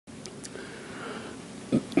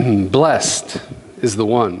Blessed is the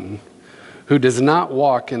one who does not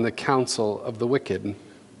walk in the counsel of the wicked,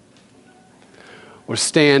 or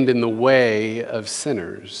stand in the way of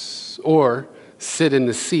sinners, or sit in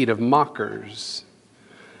the seat of mockers.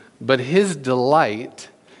 But his delight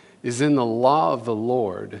is in the law of the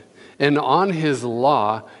Lord, and on his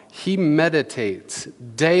law he meditates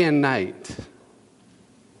day and night.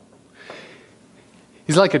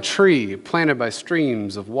 He's like a tree planted by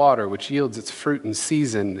streams of water, which yields its fruit in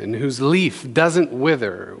season, and whose leaf doesn't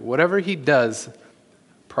wither. Whatever he does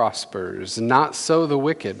prospers. Not so the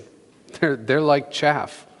wicked. They're like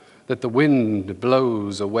chaff that the wind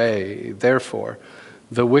blows away. Therefore,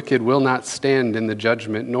 the wicked will not stand in the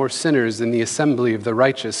judgment, nor sinners in the assembly of the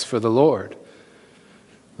righteous. For the Lord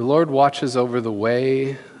watches over the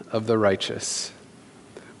way of the righteous,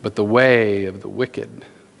 but the way of the wicked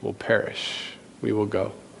will perish. We will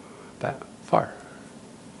go that far.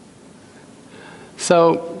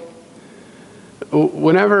 So,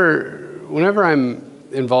 whenever I'm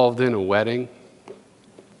involved in a wedding,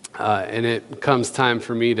 and it comes time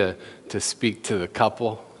for me to speak to the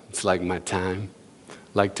couple, it's like my time,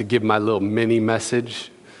 like to give my little mini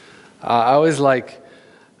message. I always like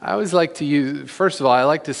to use, first of all, I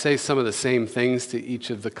like to say some of the same things to each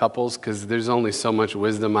of the couples because there's only so much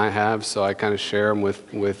wisdom I have, so I kind of share them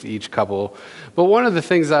with each couple. But one of the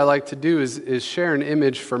things I like to do is share an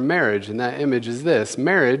image for marriage, and that image is this.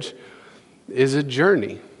 Marriage is a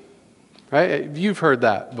journey, right? You've heard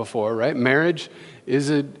that before, right? Marriage is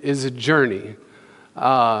a journey.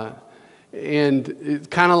 And it's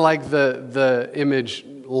kind of like the image,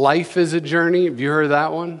 life is a journey. Have you heard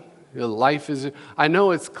that one? Life is, I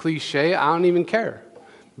know it's cliche, I don't even care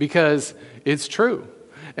because it's true.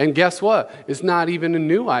 And guess what? It's not even a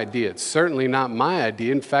new idea. It's certainly not my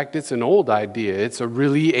idea. In fact, it's an old idea. It's a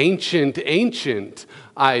really ancient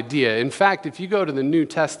idea. In fact, if you go to the New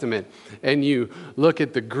Testament and you look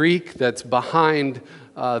at the Greek that's behind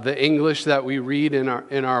the English that we read in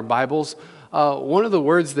our Bibles, one of the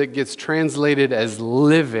words that gets translated as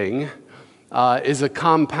living is a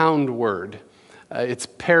compound word. It's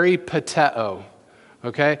peripateo,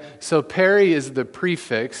 okay? So peri is the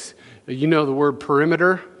prefix. You know the word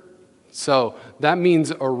perimeter? So that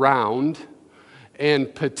means around. And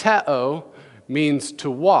pateo means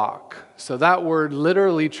to walk. So that word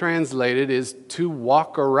literally translated is to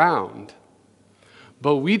walk around.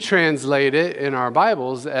 But we translate it in our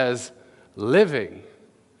Bibles as living.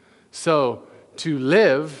 So to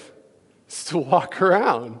live is to walk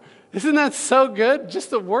around. Isn't that so good?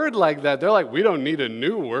 Just a word like that. They're like, we don't need a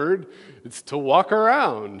new word. It's to walk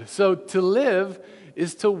around. So to live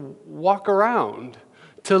is to walk around.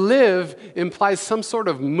 To live implies some sort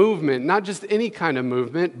of movement, not just any kind of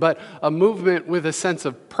movement, but a movement with a sense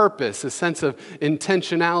of purpose, a sense of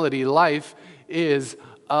intentionality. Life is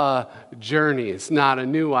a journey. It's not a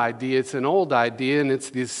new idea. It's an old idea, and it's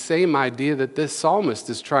the same idea that this psalmist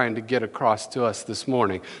is trying to get across to us this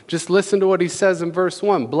morning. Just listen to what he says in verse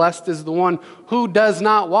 1. Blessed is the one who does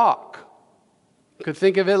not walk. You could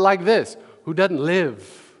think of it like this. Who doesn't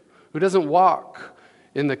live, who doesn't walk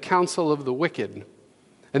in the counsel of the wicked.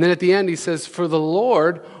 And then at the end he says, for the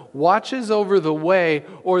Lord watches over the way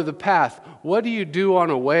or the path. What do you do on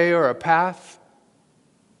a way or a path?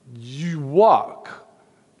 You walk.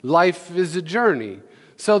 Life is a journey.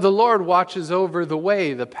 So the Lord watches over the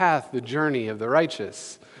way, the path, the journey of the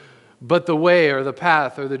righteous. But the way or the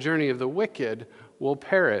path or the journey of the wicked will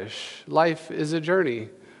perish. Life is a journey.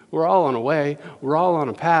 We're all on a way. We're all on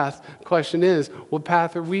a path. The question is, what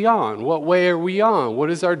path are we on? What way are we on? What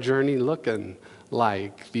is our journey looking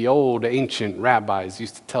like? The old ancient rabbis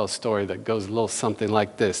used to tell a story that goes a little something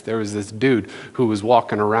like this. There was this dude who was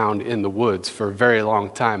walking around in the woods for a very long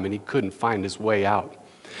time, and he couldn't find his way out.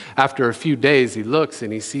 After a few days, he looks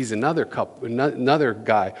and he sees another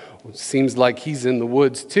guy. It seems like he's in the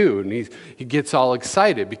woods too, and he gets all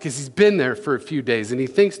excited because he's been there for a few days, and he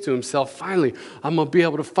thinks to himself, finally, I'm going to be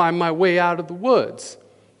able to find my way out of the woods,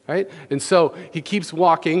 right? And so he keeps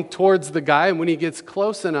walking towards the guy, and when he gets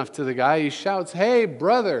close enough to the guy, he shouts, hey,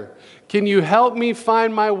 brother, can you help me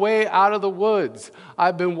find my way out of the woods?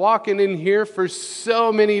 I've been walking in here for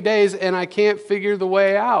so many days, and I can't figure the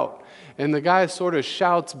way out. And the guy sort of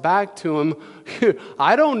shouts back to him,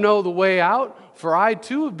 I don't know the way out, for I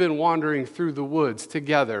too have been wandering through the woods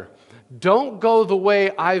together. Don't go the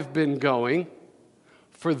way I've been going,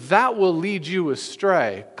 for that will lead you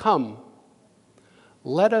astray. Come,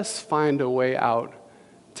 let us find a way out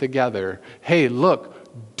together. Hey,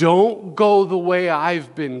 look, don't go the way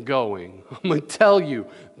I've been going. I'm going to tell you,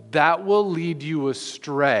 that will lead you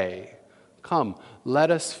astray. Come,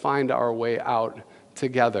 let us find our way out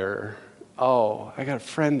together. oh, I got a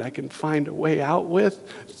friend I can find a way out with.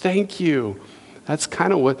 Thank you. That's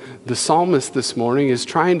kind of what the psalmist this morning is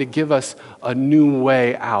trying to give us, a new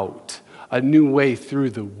way out, a new way through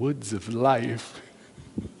the woods of life,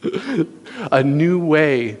 a new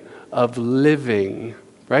way of living.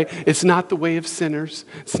 Right? It's not the way of sinners.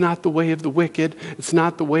 It's not the way of the wicked. It's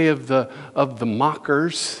not the way of the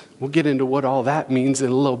mockers. We'll get into what all that means in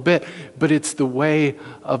a little bit. But it's the way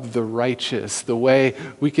of the righteous. The way,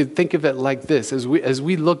 we could think of it like this. As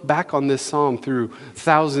we look back on this psalm through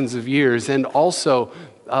thousands of years, and also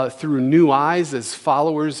through new eyes as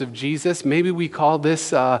followers of Jesus, maybe we call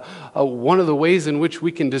this one of the ways in which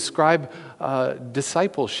we can describe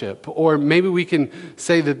discipleship. Or maybe we can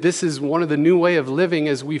say that this is one of the new way of living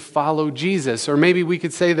as we follow Jesus. Or maybe we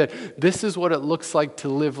could say that this is what it looks like to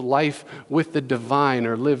live life with the divine,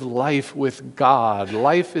 or live life with God.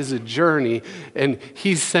 Life is a journey, and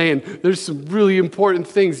he's saying there's some really important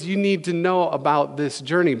things you need to know about this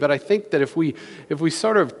journey. But I think that if we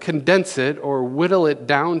sort of condense it or whittle it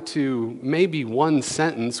down to maybe one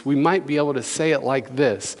sentence, we might be able to say it like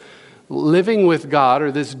this. Living with God,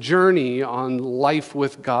 or this journey on life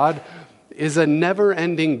with God, is a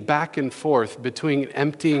never-ending back and forth between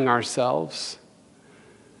emptying ourselves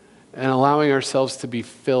and allowing ourselves to be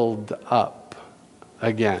filled up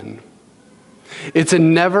again. It's a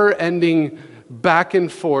never-ending back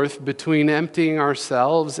and forth between emptying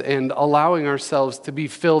ourselves and allowing ourselves to be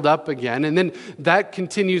filled up again. And then that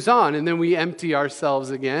continues on, and then we empty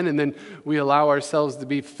ourselves again, and then we allow ourselves to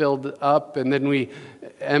be filled up, and then we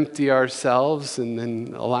empty ourselves and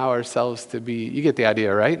then allow ourselves to be, you get the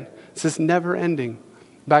idea, right? It's this never-ending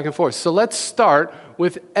back and forth. So let's start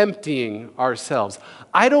with emptying ourselves.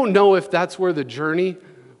 I don't know if that's where the journey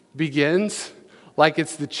begins, like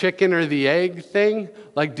it's the chicken or the egg thing.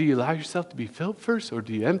 Like, do you allow yourself to be filled first, or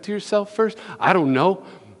do you empty yourself first? I don't know,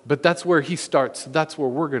 but that's where he starts. That's where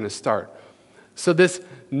we're going to start. So this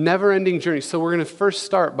never-ending journey. So we're going to first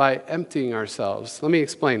start by emptying ourselves. Let me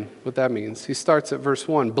explain what that means. He starts at verse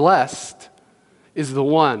 1. Blessed is the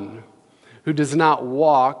one who does not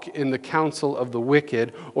walk in the counsel of the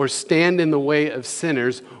wicked, or stand in the way of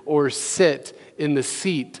sinners, or sit in the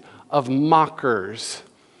seat of mockers.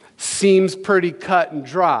 Seems pretty cut and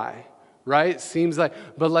dry, right? Seems like,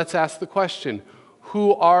 but let's ask the question: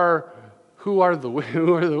 who are the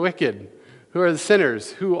wicked? Who are the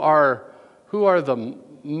sinners? Who are the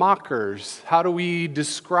mockers? How do we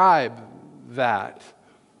describe that?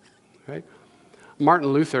 Right? Martin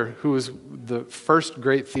Luther, who was the first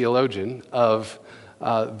great theologian of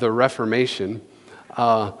the Reformation,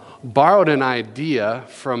 borrowed an idea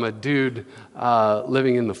from a dude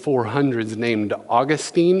living in the 400s named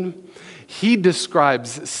Augustine. He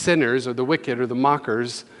describes sinners, or the wicked, or the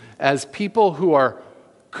mockers, as people who are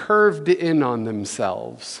curved in on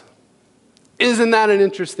themselves. Isn't that an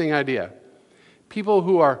interesting idea? People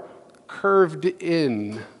who are curved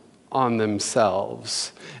in on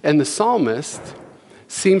themselves. And the psalmist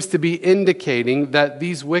seems to be indicating that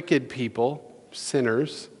these wicked people,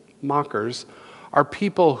 sinners, mockers, are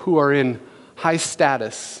people who are in high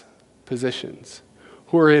status positions,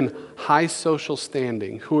 who are in high social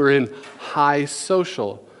standing, who are in high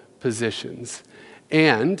social positions.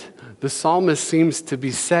 And the psalmist seems to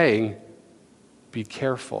be saying, be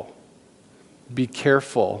careful. Be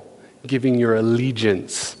careful giving your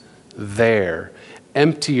allegiance there.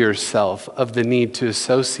 Empty yourself of the need to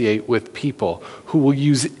associate with people who will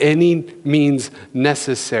use any means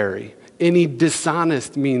necessary, any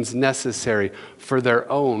dishonest means necessary for their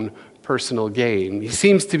own personal gain. He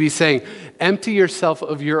seems to be saying, empty yourself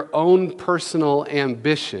of your own personal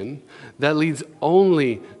ambition that leads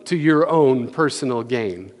only to your own personal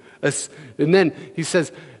gain. And then he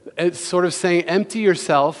says, it's sort of saying, empty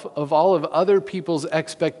yourself of all of other people's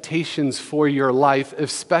expectations for your life,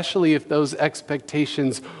 especially if those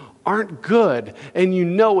expectations aren't good and you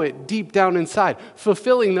know it deep down inside.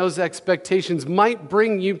 Fulfilling those expectations might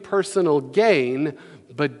bring you personal gain,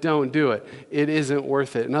 but don't do it. It isn't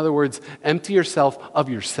worth it. In other words, empty yourself of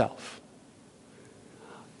yourself.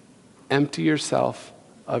 Empty yourself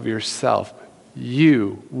of yourself.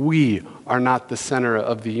 We are not the center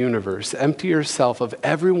of the universe. Empty yourself of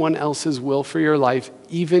everyone else's will for your life,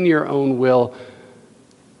 even your own will,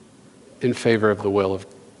 in favor of the will of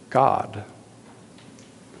God.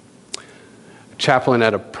 A chaplain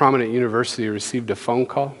at a prominent university received a phone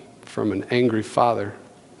call from an angry father.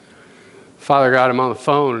 Father got him on the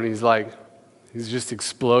phone, and he's just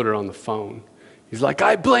exploded on the phone. He's like,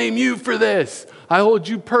 I blame you for this. I hold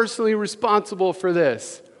you personally responsible for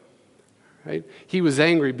this. Right? He was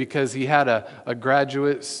angry because he had a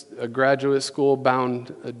graduate school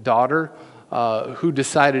bound daughter who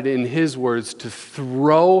decided, in his words, to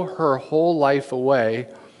throw her whole life away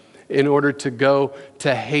in order to go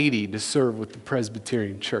to Haiti to serve with the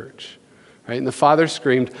Presbyterian Church. Right? And the father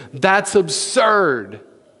screamed, "That's absurd.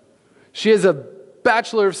 She has a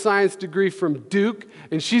Bachelor of Science degree from Duke,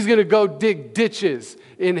 and she's going to go dig ditches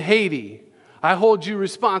in Haiti. I hold you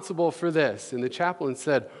responsible for this." And the chaplain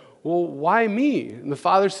said, "Well, why me?" And the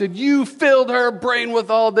father said, "You filled her brain with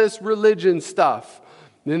all this religion stuff."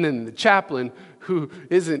 And then the chaplain, who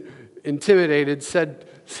isn't intimidated, said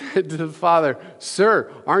to the father,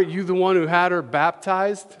 "Sir, aren't you the one who had her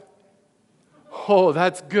baptized?" "Oh,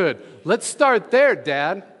 that's good. Let's start there,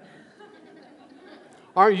 Dad.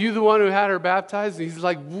 Aren't you the one who had her baptized?" And he's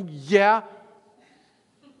like, "Well, yeah."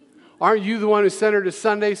 "Aren't you the one who sent her to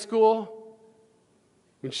Sunday school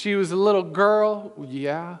when she was a little girl?" "Well,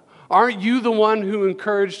 yeah." "Aren't you the one who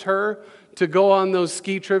encouraged her to go on those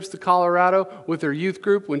ski trips to Colorado with her youth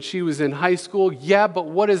group when she was in high school?" "Yeah, but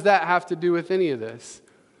what does that have to do with any of this?"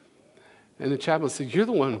 And the chaplain said, you're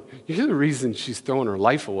the reason she's throwing her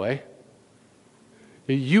life away.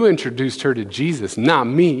 You introduced her to Jesus, not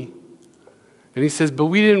me." And he says, "But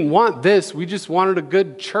we didn't want this. We just wanted a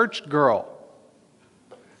good church girl."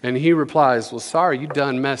 And he replies, "Well, sorry, you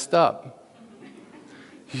done messed up.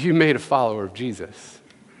 You made a follower of Jesus.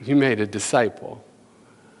 You made a disciple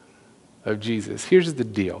of Jesus." Here's the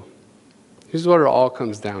deal. Here's what it all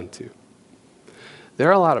comes down to. There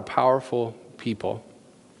are a lot of powerful people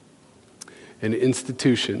and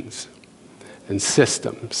institutions and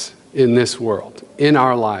systems in this world, in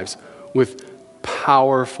our lives, with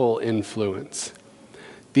powerful influence.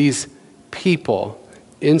 These people,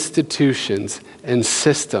 institutions, and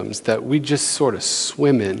systems that we just sort of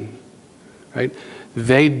swim in, right?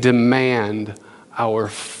 They demand our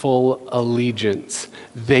full allegiance.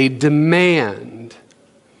 They demand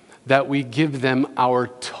that we give them our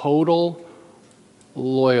total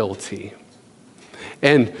loyalty.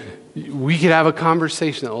 And we could have a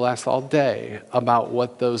conversation that will last all day about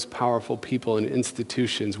what those powerful people and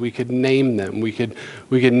institutions, we could name them. We could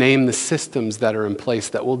name the systems that are in place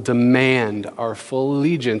that will demand our full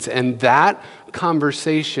allegiance. And that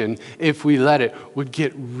conversation, if we let it, would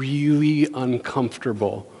get really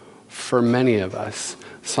uncomfortable for many of us.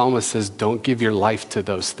 Psalmist says, don't give your life to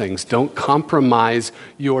those things. Don't compromise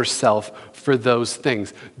yourself for those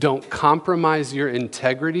things. Don't compromise your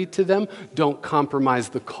integrity to them. Don't compromise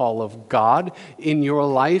the call of God in your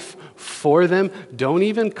life for them. Don't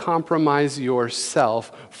even compromise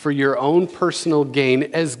yourself for your own personal gain,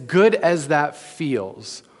 as good as that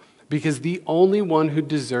feels. Because the only one who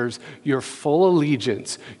deserves your full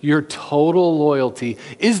allegiance, your total loyalty,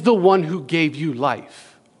 is the one who gave you life.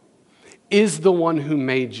 Is the one who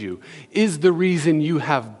made you, is the reason you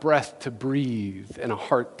have breath to breathe and a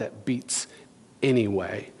heart that beats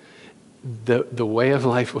anyway. The way of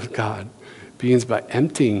life with God begins by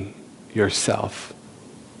emptying yourself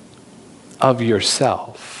of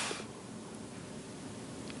yourself.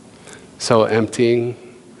 So emptying,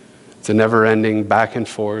 it's a never-ending back and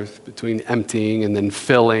forth between emptying and then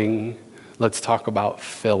filling. Let's talk about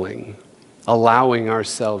filling, allowing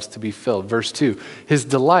ourselves to be filled. Verse 2, his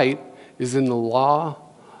delight is in the law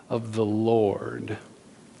of the Lord.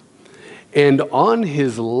 And on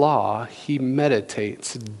his law, he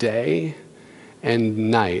meditates day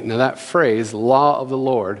and night. Now that phrase, law of the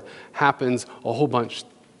Lord, happens a whole bunch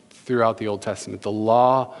throughout the Old Testament. The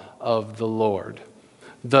law of the Lord.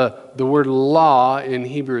 The word law in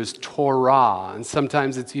Hebrew is Torah, and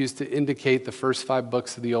sometimes it's used to indicate the first 5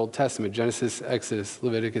 books of the Old Testament, Genesis, Exodus,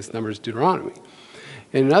 Leviticus, Numbers, Deuteronomy.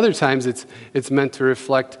 And in other times, it's meant to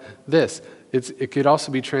reflect this. It could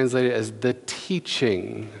also be translated as the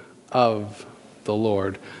teaching of the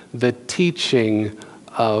Lord. The teaching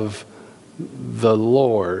of the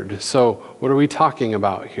Lord. So what are we talking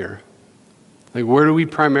about here? Like, where do we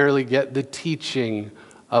primarily get the teaching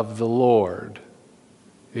of the Lord?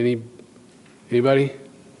 Anybody?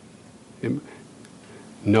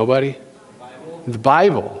 Nobody? The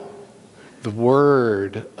Bible. The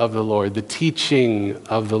word of the Lord, the teaching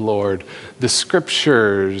of the Lord, the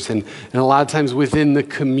scriptures, and a lot of times within the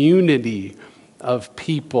community of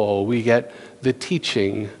people, we get the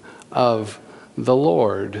teaching of the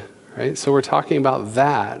Lord, right? So we're talking about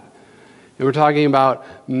that. And we're talking about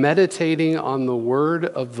meditating on the word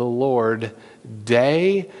of the Lord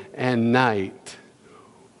day and night.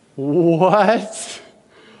 What?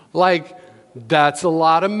 Like, that's a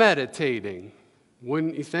lot of meditating,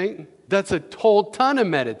 wouldn't you think? That's a whole ton of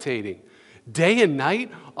meditating. Day and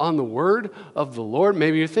night on the word of the Lord.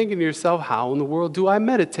 Maybe you're thinking to yourself, how in the world do I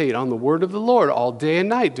meditate on the word of the Lord all day and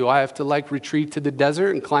night? Do I have to retreat to the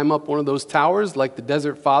desert and climb up one of those towers like the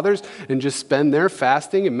desert fathers and just spend there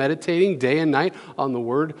fasting and meditating day and night on the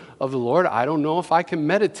word of the Lord? I don't know if I can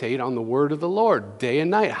meditate on the word of the Lord day and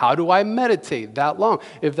night. How do I meditate that long?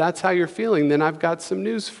 If that's how you're feeling, then I've got some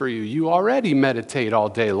news for you. You already meditate all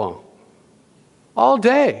day long. All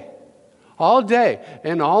day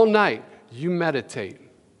and all night. You meditate.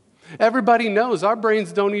 Everybody knows our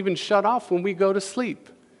brains don't even shut off when we go to sleep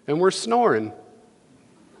and we're snoring.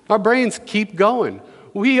 Our brains keep going.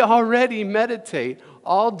 We already meditate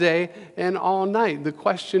all day and all night. The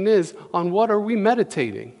question is, on what are we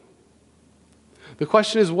meditating? The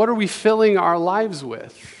question is, what are we filling our lives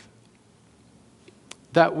with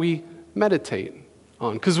that we meditate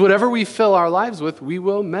on? Because whatever we fill our lives with, we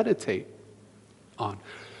will meditate on.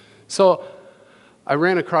 So I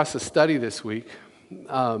ran across a study this week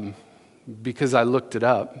because I looked it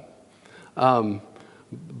up.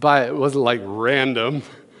 But it wasn't like random.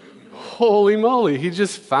 Holy moly, he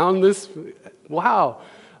just found this. Wow.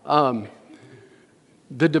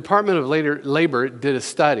 The Department of Labor did a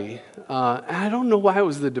study. And I don't know why it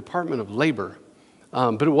was the Department of Labor,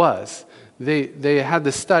 but it was. They had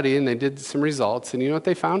this study and they did some results. And you know what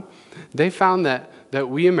they found? They found that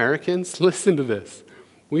we Americans, listen to this,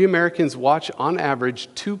 we Americans watch on average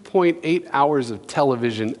 2.8 hours of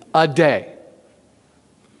television a day.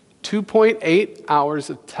 2.8 hours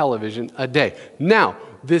of television a day. Now,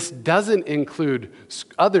 this doesn't include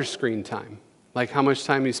other screen time, like how much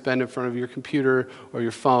time you spend in front of your computer or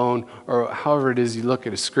your phone or however it is you look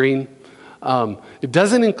at a screen. It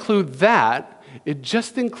doesn't include that. It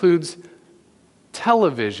just includes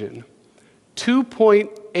television.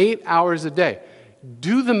 2.8 hours a day.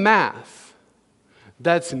 Do the math.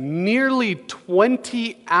 That's nearly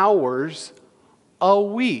 20 hours a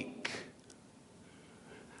week.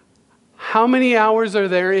 How many hours are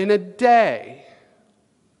there in a day?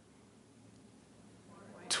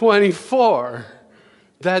 24.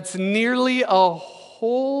 That's nearly a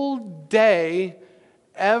whole day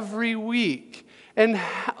every week. And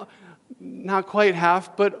not quite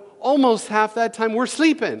half, but almost half that time we're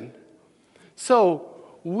sleeping. So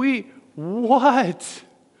what?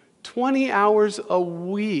 20 hours a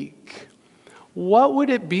week. What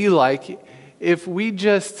would it be like if we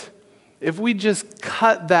just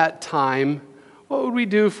cut that time? What would we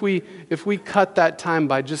do if we cut that time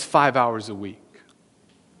by just 5 hours a week?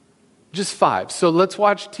 Just 5. So let's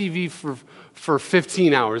watch TV for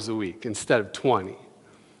 15 hours a week instead of 20.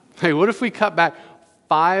 Hey, what if we cut back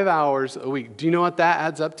 5 hours a week? Do you know what that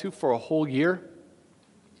adds up to for a whole year?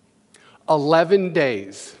 11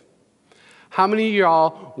 days. How many of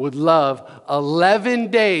y'all would love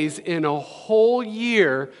 11 days in a whole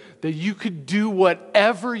year that you could do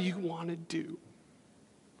whatever you want to do?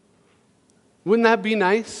 Wouldn't that be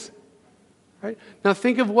nice? Right? Now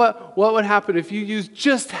think of what would happen if you used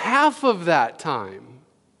just half of that time,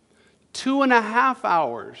 2.5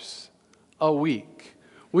 hours a week,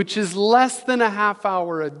 which is less than a half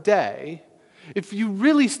hour a day. If you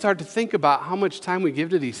really start to think about how much time we give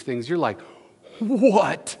to these things, you're like,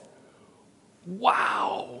 what?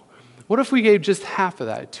 Wow. What if we gave just half of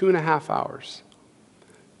that, 2.5 hours,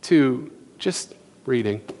 to just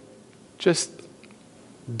reading, just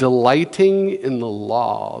delighting in the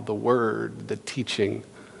law, the word, the teaching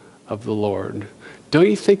of the Lord? Don't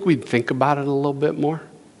you think we'd think about it a little bit more?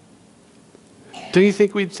 Don't you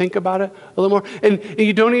think we'd think about it a little more? And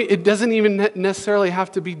it doesn't even necessarily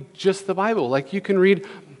have to be just the Bible. Like you can read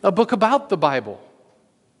a book about the Bible.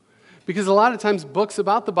 Because a lot of times books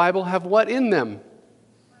about the Bible have what in them?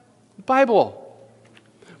 Bible.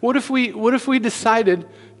 What if we decided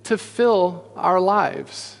to fill our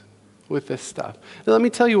lives with this stuff? Now, let me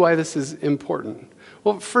tell you why this is important.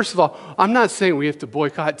 Well, first of all, I'm not saying we have to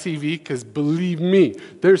boycott TV because believe me,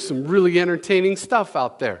 there's some really entertaining stuff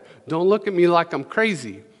out there. Don't look at me like I'm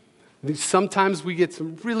crazy. Sometimes we get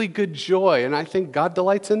some really good joy, and I think God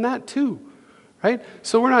delights in that too. Right?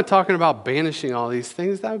 So we're not talking about banishing all these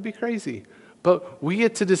things. That would be crazy. But we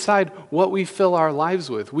get to decide what we fill our lives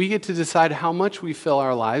with. We get to decide how much we fill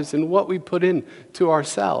our lives and what we put into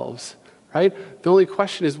ourselves. Right? The only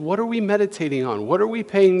question is, what are we meditating on? What are we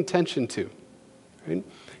paying attention to? Right?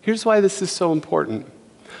 Here's why this is so important.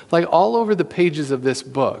 Like all over the pages of this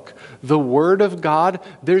book, the Word of God,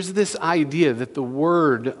 there's this idea that the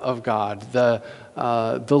Word of God, the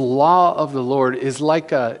law of the Lord is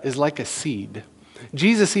like a seed.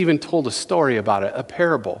 Jesus even told a story about it, a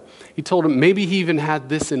parable. He told him, maybe he even had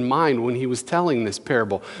this in mind when he was telling this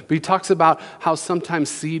parable. But he talks about how sometimes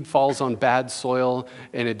seed falls on bad soil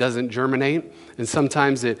and it doesn't germinate. And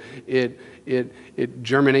sometimes it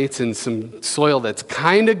germinates in some soil that's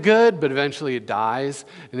kind of good, but eventually it dies.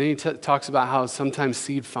 And then he talks about how sometimes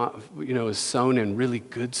seed is sown in really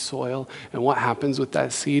good soil. And what happens with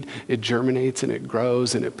that seed? It germinates and it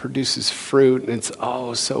grows and it produces fruit. And it's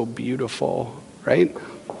so beautiful, right?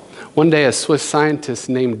 One day a Swiss scientist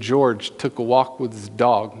named George took a walk with his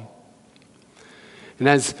dog.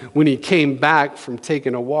 And when he came back from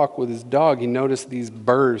taking a walk with his dog, he noticed these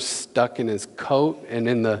burrs stuck in his coat and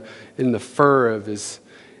in the fur of his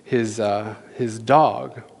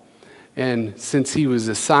dog. And since he was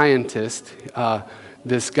a scientist,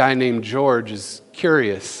 this guy named George is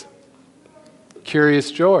curious. Curious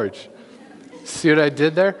George. See what I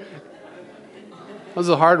did there? That was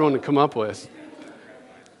a hard one to come up with.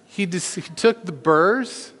 He took the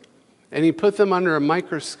burrs and he put them under a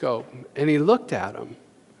microscope and he looked at them.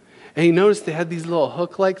 And he noticed they had these little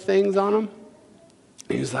hook-like things on them.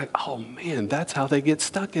 And he was like, oh man, that's how they get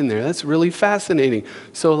stuck in there. That's really fascinating.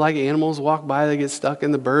 So like animals walk by, they get stuck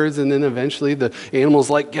in the birds, and then eventually the animals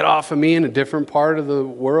like, get off of me in a different part of the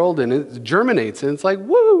world, and it germinates, and it's like,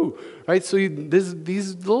 woo! Right? So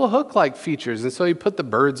these little hook-like features. And so he put the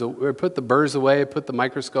burrs away, put the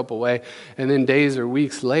microscope away, and then days or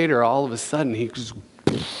weeks later, all of a sudden, he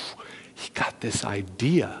got this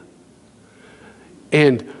idea.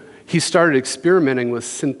 And he started experimenting with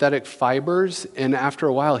synthetic fibers, and after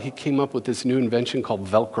a while, he came up with this new invention called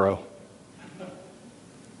Velcro.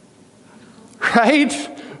 Right?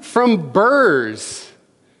 From burrs.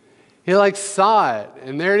 He saw it,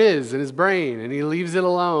 and there it is in his brain, and he leaves it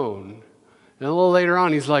alone. And a little later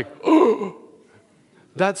on, he's like, oh,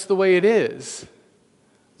 that's the way it is.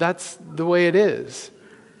 That's the way it is.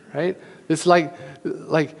 Right? It's like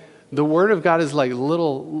the Word of God is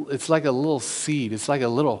it's like a little seed. It's like a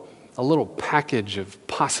little package of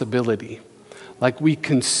possibility. Like we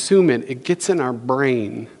consume it, it gets in our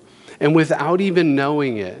brain, and without even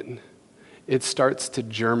knowing it, it starts to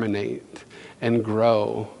germinate and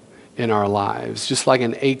grow in our lives. Just like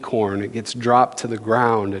an acorn, it gets dropped to the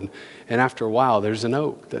ground, and after a while, there's an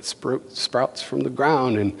oak that sprouts from the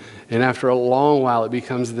ground, and after a long while, it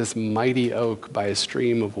becomes this mighty oak by a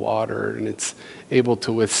stream of water, and it's able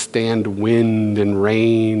to withstand wind and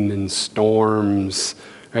rain and storms.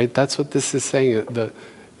 Right? That's what this is saying.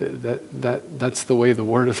 That's the way the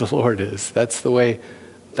word of the Lord is. That's the way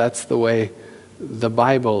the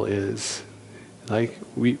Bible is.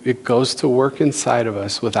 It goes to work inside of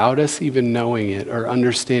us without us even knowing it or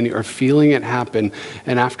understanding or feeling it happen.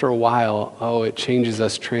 And after a while, it changes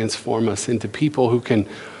us, transforms us into people who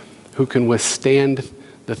can withstand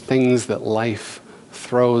the things that life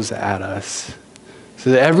throws at us.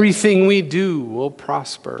 So that everything we do will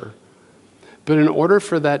prosper. But in order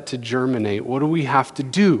for that to germinate, what do we have to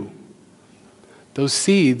do? Those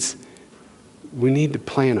seeds, we need to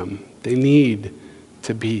plant them. They need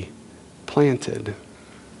to be planted.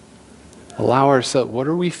 Allow ourselves, what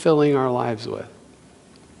are we filling our lives with?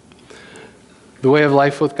 The way of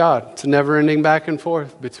life with God. It's a never-ending back and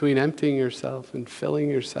forth between emptying yourself and filling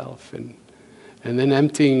yourself and then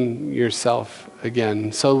emptying yourself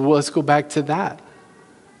again. So let's go back to that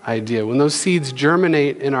idea. When those seeds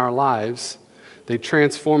germinate in our lives, they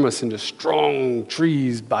transform us into strong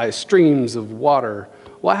trees by streams of water.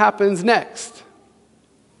 What happens next?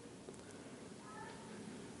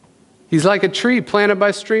 He's like a tree planted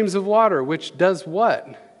by streams of water, which does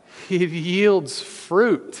what? It yields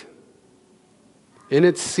fruit in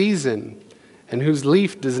its season, and whose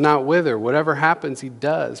leaf does not wither. Whatever happens, he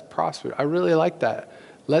does prosper. I really like that.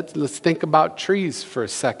 Let's think about trees for a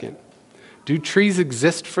second. Do trees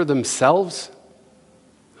exist for themselves?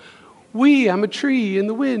 I'm a tree in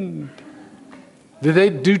the wind.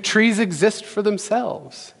 Do trees exist for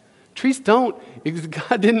themselves? Trees don't.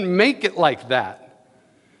 God didn't make it like that.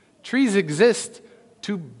 Trees exist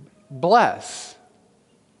to bless.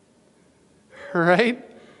 Right?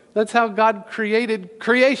 That's how God created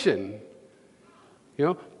creation.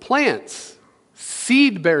 Plants,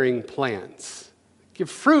 seed-bearing plants, give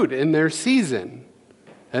fruit in their season.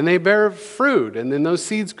 And they bear fruit, and then those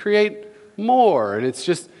seeds create more. And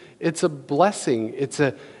it's a blessing. It's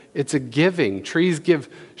a giving. Trees give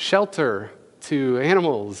shelter to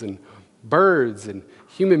animals and birds, and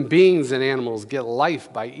human beings and animals get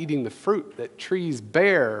life by eating the fruit that trees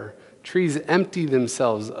bear. Trees empty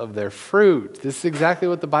themselves of their fruit. This is exactly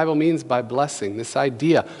what the Bible means by blessing. This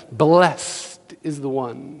idea, blessed is the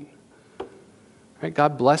one. Right?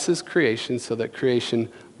 God blesses creation so that creation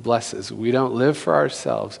blesses. We don't live for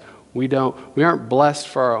ourselves. We aren't blessed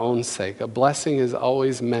for our own sake. A blessing is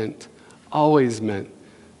always meant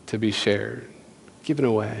to be shared, given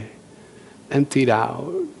away, emptied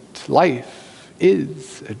out. Life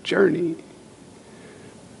is a journey.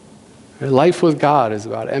 Life with God is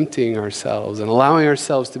about emptying ourselves and allowing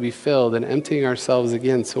ourselves to be filled and emptying ourselves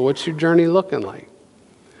again. So what's your journey looking like?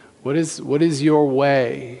 What is your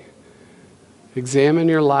way? Examine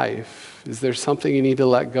your life. Is there something you need to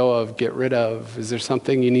let go of, get rid of? Is there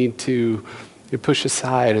something you need to push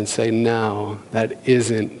aside and say, no, that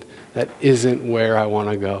isn't where I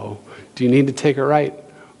want to go? Do you need to take a right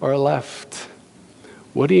or a left?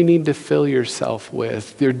 What do you need to fill yourself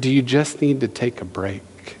with? Or do you just need to take a break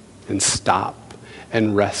and stop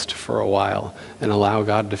and rest for a while and allow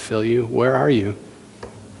God to fill you? Where are you?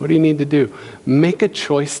 What do you need to do? Make a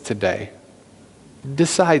choice today.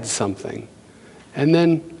 Decide something. And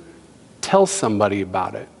then tell somebody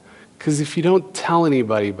about it. Because if you don't tell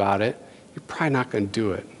anybody about it, you're probably not going to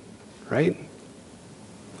do it. Right?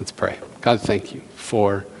 Let's pray. God, thank you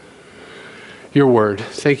for your word.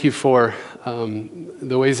 Thank you for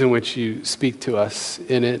the ways in which you speak to us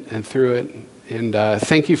in it and through it. And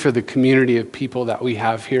thank you for the community of people that we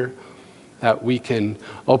have here, that we can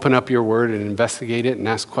open up your word and investigate it and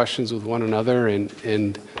ask questions with one another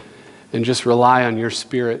and just rely on your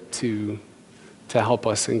spirit to help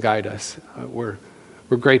us and guide us. We're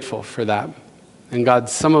grateful for that. And God,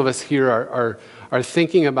 some of us here are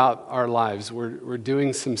thinking about our lives. We're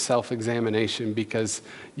doing some self-examination because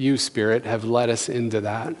you, Spirit, have led us into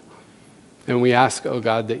that. And we ask, oh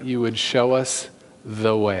God, that you would show us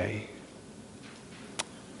the way.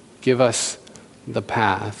 Give us the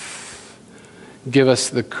path. Give us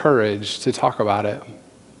the courage to talk about it,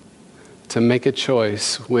 to make a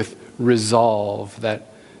choice with resolve that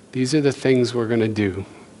these are the things we're going to do,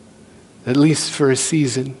 at least for a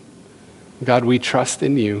season. God, we trust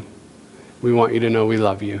in you. We want you to know we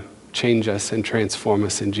love you. Change us and transform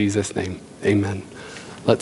us in Jesus' name. Amen.